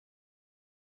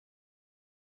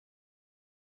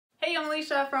Hey, I'm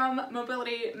Alicia from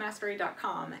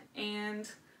mobilitymastery.com,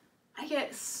 and I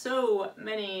get so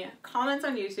many comments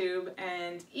on YouTube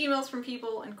and emails from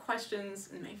people and questions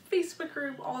in my Facebook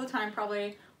group all the time.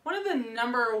 Probably one of the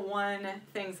number one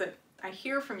things that I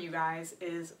hear from you guys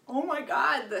is, oh my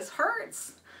God, this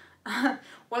hurts.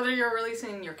 Whether you're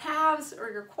releasing your calves or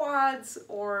your quads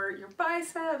or your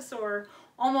biceps or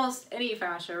almost any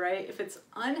fascia, right? If it's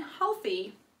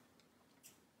unhealthy,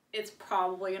 it's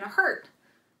probably gonna hurt.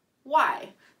 Why?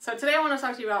 So today I want to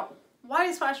talk to you about, why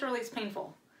is fascia release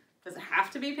painful? Does it have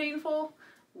to be painful?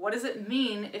 What does it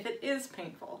mean if it is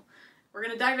painful? We're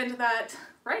going to dive into that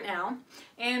right now.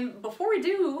 And before we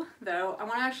do, though, I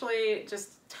want to actually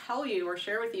just tell you or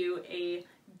share with you a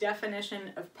definition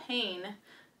of pain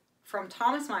from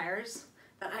Thomas Myers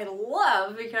that I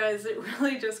love, because it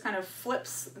really just kind of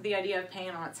flips the idea of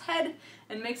pain on its head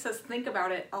and makes us think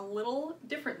about it a little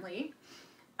differently.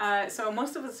 So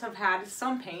most of us have had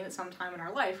some pain at some time in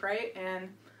our life, right? And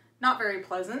not very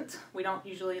pleasant. We don't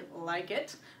usually like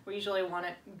it. We usually want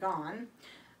it gone.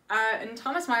 And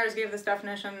Thomas Myers gave this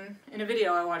definition in a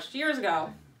video I watched years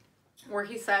ago, where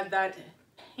he said that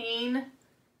pain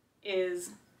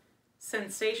is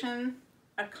sensation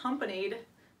accompanied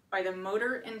by the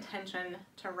motor intention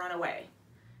to run away.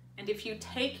 And if you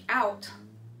take out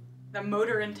the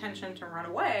motor intention to run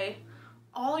away,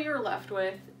 all you're left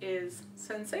with is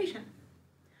sensation.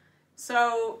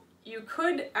 So you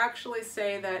could actually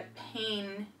say that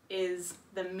pain is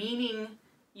the meaning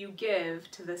you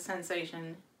give to the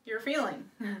sensation you're feeling.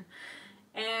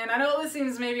 And I know this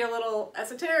seems maybe a little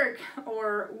esoteric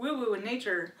or woo-woo in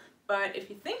nature, but if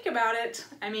you think about it,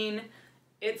 I mean,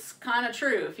 it's kind of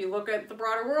true. If you look at the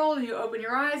broader world and you open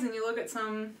your eyes and you look at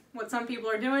what some people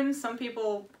are doing, some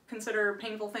people consider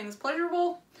painful things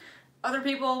pleasurable. Other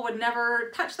people would never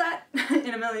touch that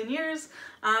in a million years.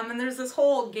 And there's this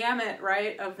whole gamut,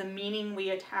 right, of the meaning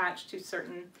we attach to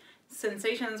certain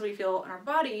sensations we feel in our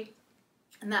body.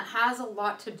 And that has a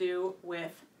lot to do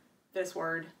with this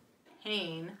word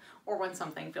pain, or when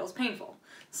something feels painful.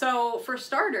 So for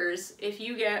starters, if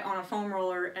you get on a foam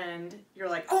roller and you're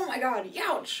like, oh my God,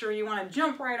 youch, or you want to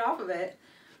jump right off of it,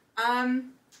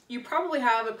 you probably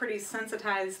have a pretty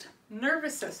sensitized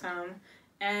nervous system,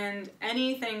 and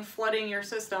anything flooding your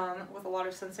system with a lot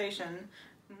of sensation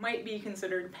might be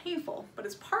considered painful, but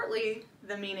it's partly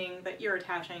the meaning that you're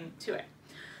attaching to it.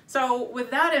 So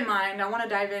with that in mind, I want to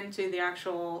dive into the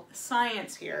actual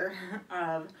science here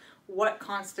of what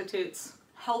constitutes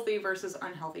healthy versus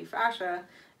unhealthy fascia,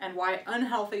 and why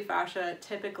unhealthy fascia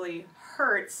typically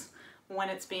hurts when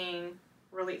it's being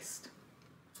released.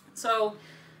 So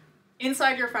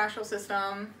inside your fascial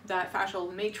system, that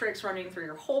fascial matrix running through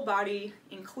your whole body,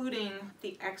 including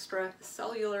the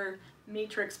extracellular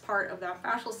matrix part of that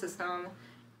fascial system,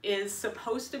 is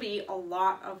supposed to be a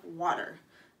lot of water.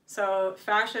 So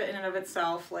fascia in and of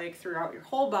itself, like throughout your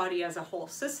whole body as a whole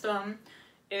system,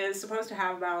 is supposed to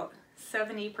have about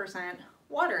 70%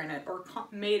 water in it, or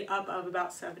made up of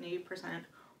about 70%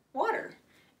 water.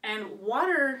 And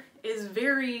water is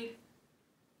very,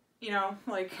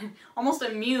 like almost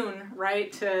immune,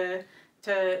 right, to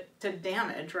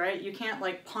damage, right? You can't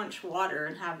like punch water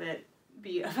and have it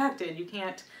be affected. You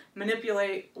can't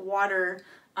manipulate water,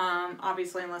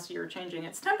 obviously, unless you're changing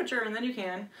its temperature, and then you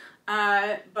can.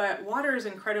 But water is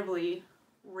incredibly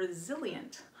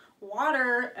resilient.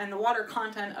 Water and the water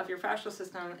content of your fascial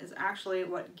system is actually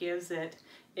what gives it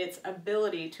its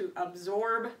ability to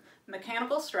absorb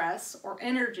mechanical stress or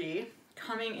energy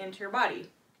coming into your body.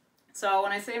 So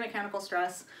when I say mechanical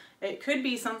stress, it could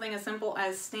be something as simple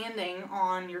as standing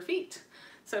on your feet.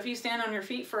 So if you stand on your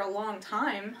feet for a long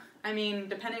time, I mean,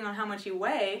 depending on how much you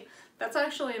weigh, that's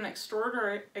actually an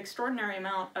extraordinary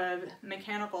amount of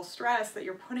mechanical stress that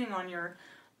you're putting on your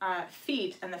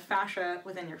feet and the fascia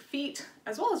within your feet,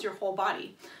 as well as your whole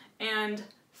body. And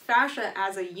fascia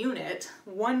as a unit,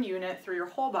 one unit through your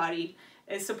whole body,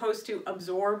 is supposed to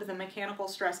absorb the mechanical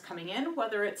stress coming in,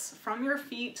 whether it's from your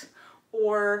feet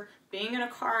or being in a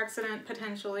car accident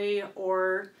potentially,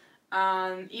 or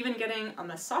even getting a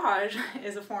massage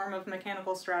is a form of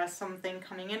mechanical stress, something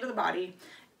coming into the body.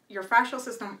 Your fascial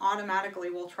system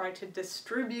automatically will try to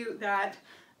distribute that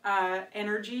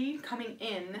energy coming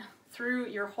in through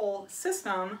your whole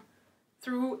system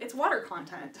through its water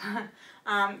content.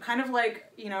 Kind of like,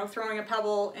 throwing a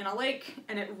pebble in a lake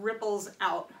and it ripples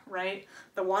out, right?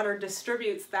 The water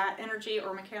distributes that energy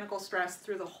or mechanical stress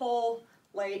through the whole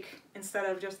lake instead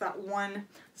of just that one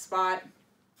spot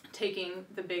taking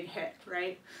the big hit,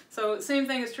 right? So same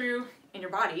thing is true in your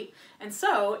body. And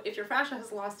so if your fascia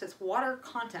has lost its water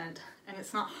content and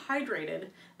it's not hydrated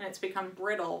and it's become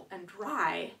brittle and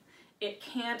dry, it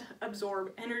can't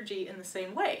absorb energy in the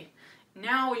same way.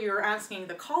 Now you're asking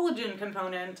the collagen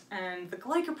component and the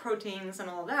glycoproteins and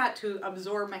all that to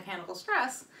absorb mechanical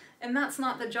stress, and that's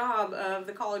not the job of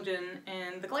the collagen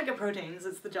and the glycoproteins,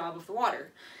 it's the job of the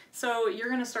water. So you're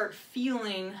going to start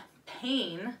feeling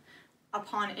pain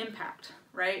upon impact,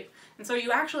 right? And so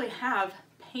you actually have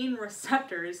pain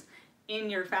receptors in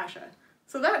your fascia.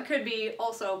 So that could be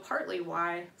also partly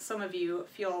why some of you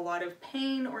feel a lot of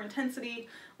pain or intensity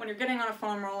when you're getting on a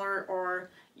foam roller or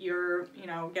you're,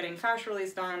 getting fascia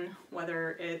release done,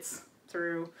 whether it's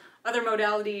through other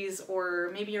modalities or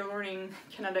maybe you're learning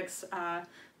Kinetix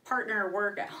partner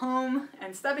work at home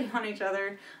and stepping on each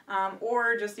other,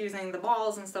 or just using the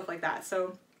balls and stuff like that.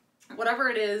 So whatever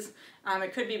it is,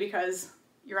 it could be because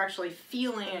you're actually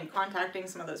feeling and contacting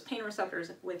some of those pain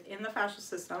receptors within the fascial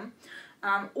system,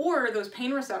 or those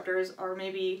pain receptors are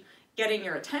maybe getting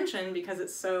your attention because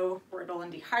it's so brittle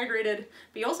and dehydrated,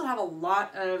 but you also have a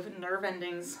lot of nerve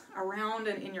endings around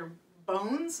and in your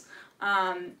bones,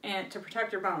 and to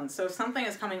protect your bones. So if something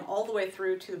is coming all the way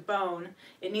through to the bone,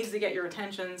 it needs to get your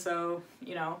attention. So,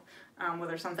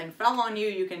 whether something fell on you,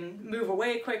 you can move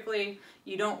away quickly.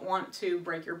 You don't want to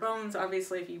break your bones.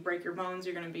 Obviously, if you break your bones,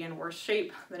 you're going to be in worse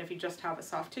shape than if you just have a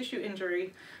soft tissue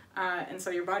injury. And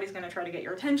so your body's going to try to get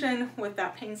your attention with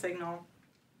that pain signal.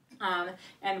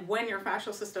 And when your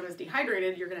fascial system is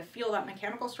dehydrated, you're going to feel that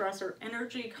mechanical stress or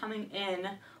energy coming in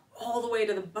all the way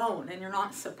to the bone, and you're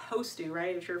not supposed to,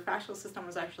 right? If your fascial system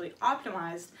was actually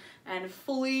optimized and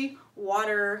fully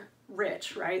water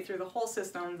rich, right, through the whole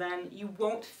system, then you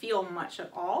won't feel much at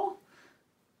all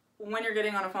when you're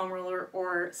getting on a foam roller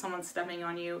or someone's stepping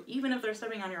on you. Even if they're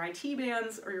stepping on your IT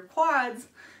bands or your quads,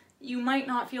 you might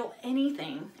not feel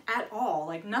anything at all,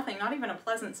 like nothing, not even a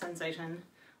pleasant sensation,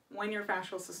 when your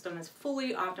fascial system is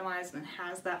fully optimized and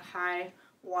has that high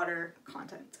water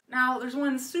content. Now, there's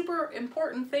one super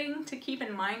important thing to keep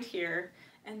in mind here,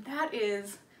 and that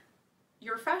is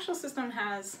your fascial system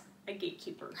has a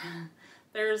gatekeeper.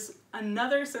 There's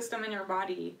another system in your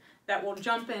body that will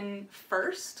jump in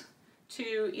first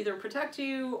to either protect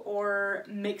you or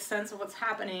make sense of what's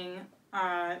happening,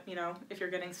 if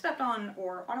you're getting stepped on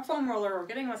or on a foam roller or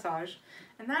getting a massage,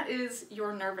 and that is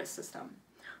your nervous system.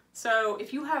 So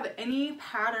if you have any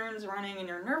patterns running in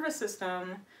your nervous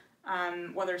system,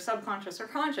 whether subconscious or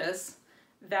conscious,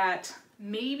 that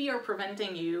maybe are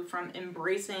preventing you from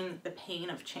embracing the pain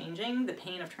of changing, the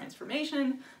pain of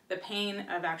transformation, the pain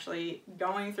of actually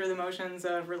going through the motions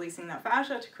of releasing that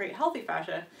fascia to create healthy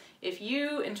fascia, if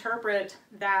you interpret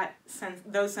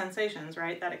those sensations,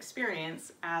 right, that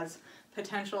experience as a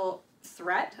potential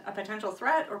threat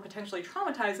or potentially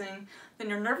traumatizing, then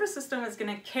your nervous system is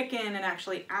going to kick in and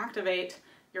actually activate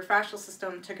your fascial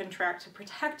system to contract to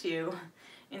protect you,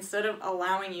 instead of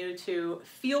allowing you to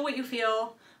feel what you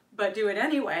feel, but do it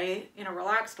anyway in a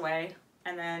relaxed way,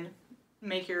 and then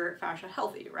make your fascia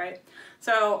healthy, right?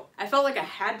 So I felt like I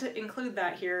had to include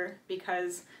that here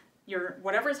because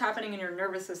whatever's happening in your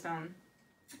nervous system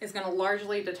is going to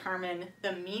largely determine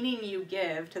the meaning you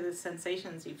give to the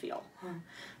sensations you feel.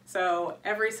 So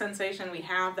every sensation we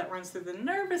have that runs through the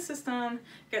nervous system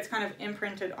gets kind of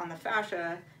imprinted on the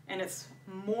fascia, and it's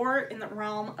more in the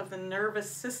realm of the nervous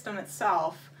system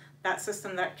itself, that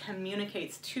system that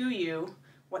communicates to you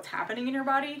what's happening in your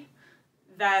body,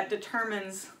 that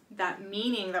determines that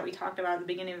meaning that we talked about at the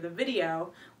beginning of the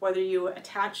video, whether you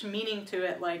attach meaning to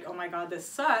it like, oh my god, this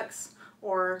sucks,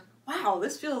 or wow,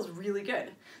 this feels really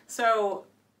good. So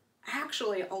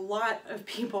actually, a lot of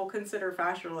people consider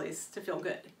fascia release to feel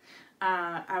good.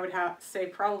 I would have to say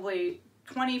probably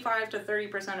 25 to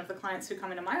 30% of the clients who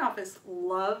come into my office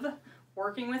love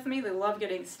working with me. They love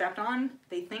getting stepped on.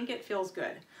 They think it feels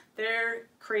good. They're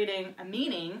creating a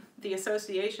meaning, the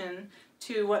association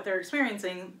to what they're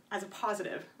experiencing as a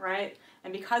positive, right?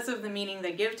 And because of the meaning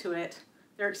they give to it,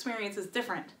 their experience is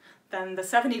different than the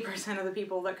 70% of the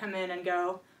people that come in and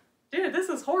go, dude, this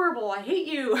is horrible, I hate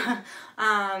you,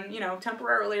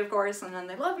 temporarily, of course, and then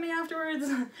they love me afterwards.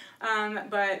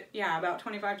 But yeah, about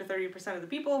 25 to 30% of the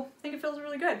people think it feels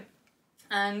really good.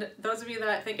 And those of you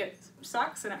that think it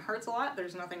sucks and it hurts a lot,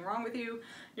 there's nothing wrong with you,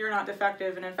 you're not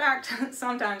defective, and in fact,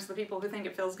 sometimes the people who think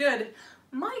it feels good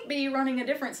might be running a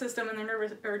different system in their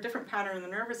nervous, or a different pattern in the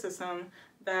nervous system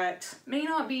that may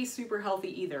not be super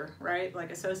healthy either, right?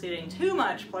 Like associating too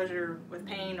much pleasure with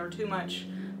pain or too much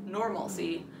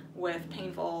normalcy with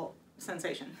painful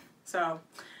sensation. So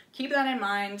keep that in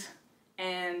mind,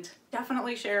 and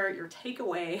definitely share your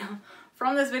takeaway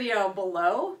from this video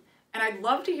below. And I'd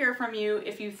love to hear from you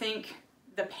if you think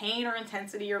the pain or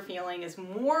intensity you're feeling is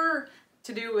more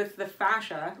to do with the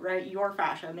fascia, right? Your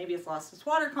fascia. Maybe it's lost its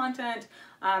water content,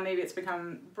 maybe it's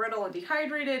become brittle and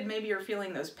dehydrated, maybe you're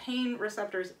feeling those pain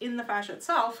receptors in the fascia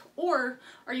itself, or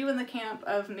are you in the camp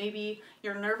of maybe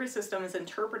your nervous system is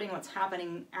interpreting what's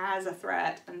happening as a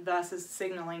threat and thus is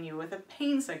signaling you with a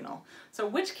pain signal? So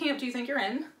which camp do you think you're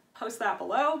in? Post that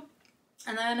below.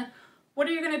 And then what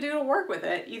are you going to do to work with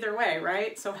it either way,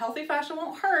 right? So healthy fascia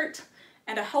won't hurt,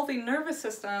 and a healthy nervous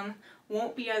system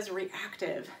won't be as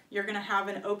reactive. You're going to have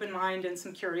an open mind and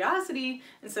some curiosity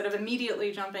instead of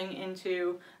immediately jumping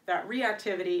into that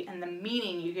reactivity and the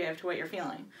meaning you give to what you're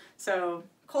feeling. So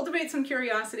cultivate some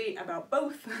curiosity about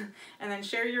both and then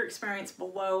share your experience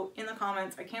below in the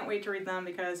comments. I can't wait to read them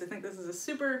because I think this is a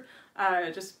super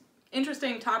just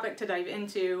interesting topic to dive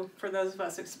into for those of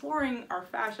us exploring our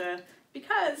fascia,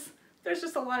 because there's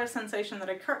just a lot of sensation that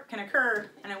can occur,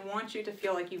 and I want you to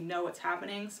feel like you know what's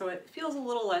happening so it feels a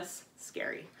little less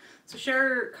scary. So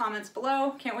share your comments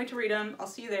below. Can't wait to read them. I'll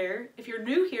see you there. If you're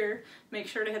new here, make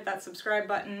sure to hit that subscribe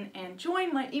button and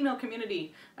join my email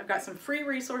community. I've got some free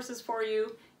resources for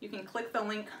you. You can click the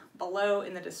link below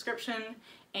in the description,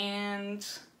 and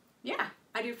yeah,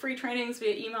 I do free trainings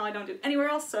via email. I don't do anywhere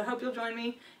else, so I hope you'll join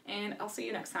me, and I'll see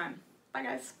you next time. Bye,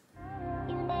 guys.